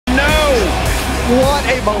What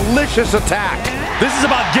a malicious attack. This is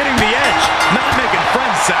about getting the edge, not making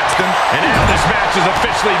friends, Saxton. And now this match has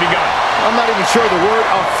officially begun. I'm not even sure the word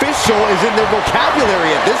official is in their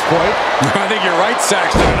vocabulary at this point. I think you're right,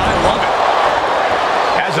 Saxton, and I love it.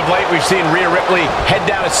 As of late, we've seen Rhea Ripley head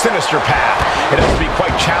down a sinister path. It has to be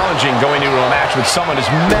quite challenging going into a match with someone as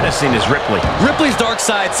menacing as Ripley. Ripley's dark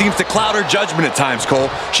side seems to cloud her judgment at times,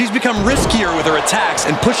 Cole. She's become riskier with her attacks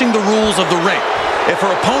and pushing the rules of the ring. If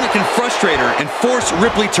her opponent can frustrate her and force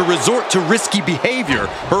Ripley to resort to risky behavior,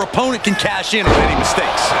 her opponent can cash in on any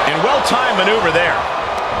mistakes. And well-timed maneuver there.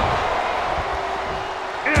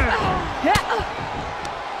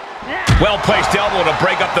 Well-placed elbow to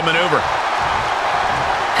break up the maneuver.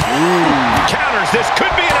 Counters. This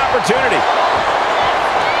could be an opportunity.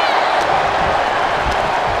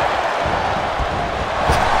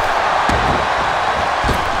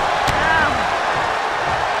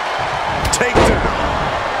 Takedown.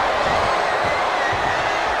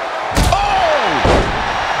 Oh!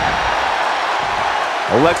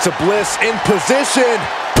 Alexa Bliss in position.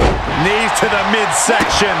 Knees to the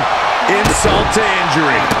midsection. Insult to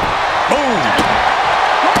injury. Boom.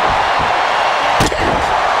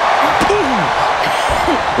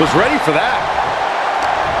 Was ready for that.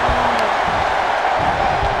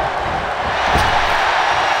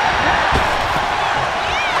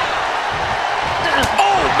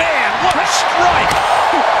 Oh, man, what a strike.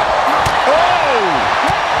 Oh!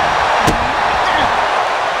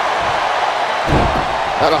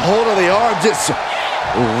 Got a hold of the arm, just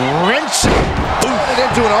wrenching it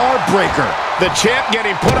into an arm breaker. The champ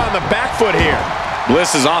getting put on the back foot here.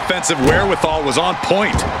 Bliss's offensive wherewithal was on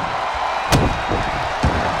point.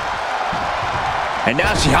 And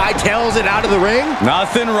now she hightails it out of the ring.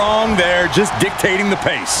 Nothing wrong there, just dictating the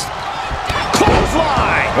pace.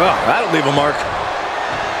 Clothesline! Oh, that'll leave a mark.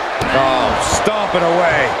 Oh, stomping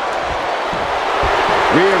away.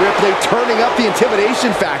 Rhea Ripley turning up the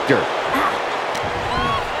intimidation factor.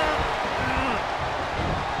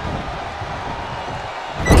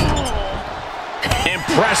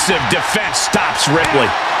 Impressive defense stops Ripley.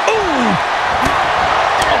 Ooh!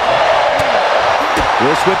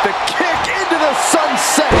 Bliss with the kick into the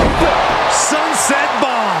sunset. Sunset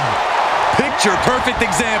bomb. Picture perfect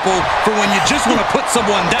example for when you just want to put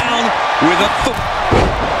someone down with a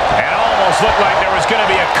It almost looked like there was going to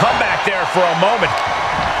be a comeback there for a moment.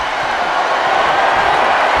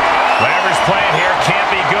 Whatever's playing here can't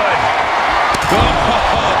be good.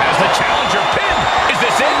 As the challenger pinned. Is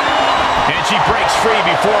this it? And she breaks free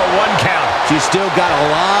before a 1 count. She's still got a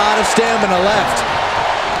lot of stamina left.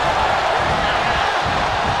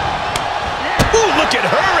 Ooh, look at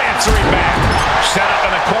her answering back. Set up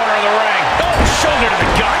in the corner of the ring. Oh, shoulder to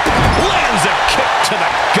the gut. Lands a kick to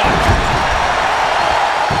the gut.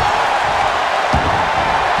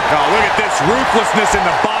 Oh, look at this ruthlessness in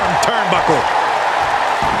the bottom turnbuckle.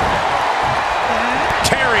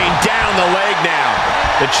 Tearing down the leg now.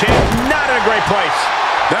 The champ not in a great place.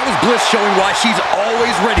 That was Bliss showing why she's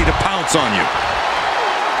always ready to pounce on you.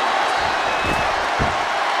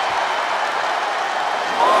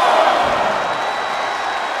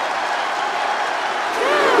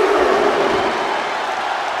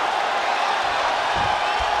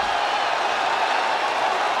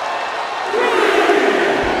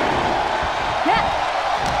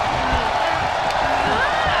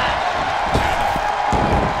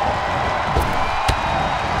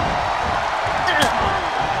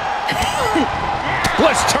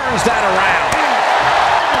 Bliss turns that around.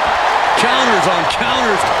 Counters on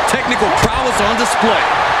counters, technical prowess on display.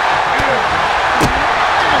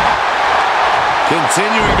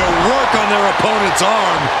 Continuing to work on their opponent's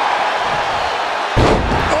arm.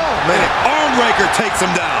 Oh, man, arm breaker takes him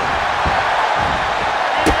down.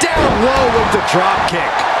 Down low with the drop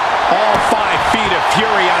kick. All 5 feet of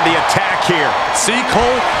fury on the attack here. See,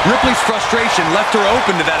 Cole? Ripley's frustration left her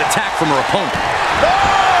open to that attack from her opponent. Oh!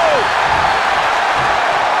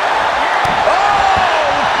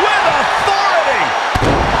 With authority!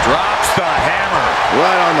 Drops the hammer.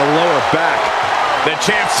 Right on the lower back. The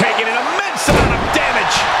champ's taking an immense amount of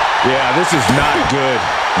damage. Yeah, this is not good.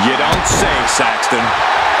 You don't say, Saxton.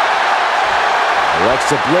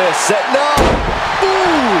 Alexa Bliss setting up.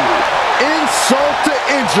 Ooh! Insult to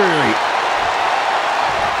injury.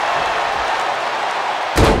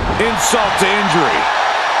 Insult to injury.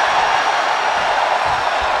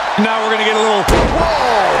 Now we're going to get a little...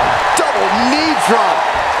 Whoa! Double knee drop.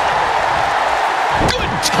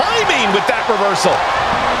 Good timing with that reversal.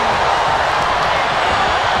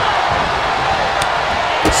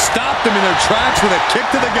 Stopped them in their tracks with a kick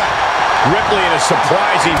to the gut. Ripley in a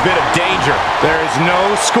surprising bit of danger. There is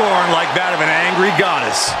no scorn like that of an angry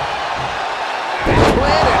goddess.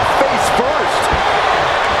 planted face first.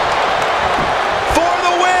 For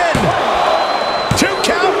the win! 2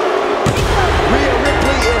 count. Rhea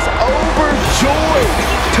Ripley is overjoyed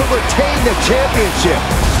to retain the championship.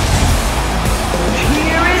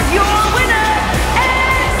 Here is your winner,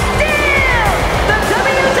 and still the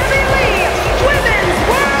WWE Women's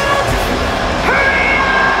World, Rhea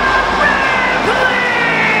Ripley!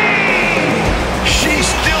 She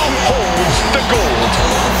still holds the gold.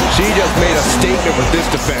 She just made a statement with this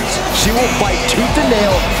defense. She will fight tooth and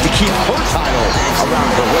nail to keep her title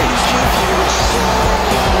around her waist.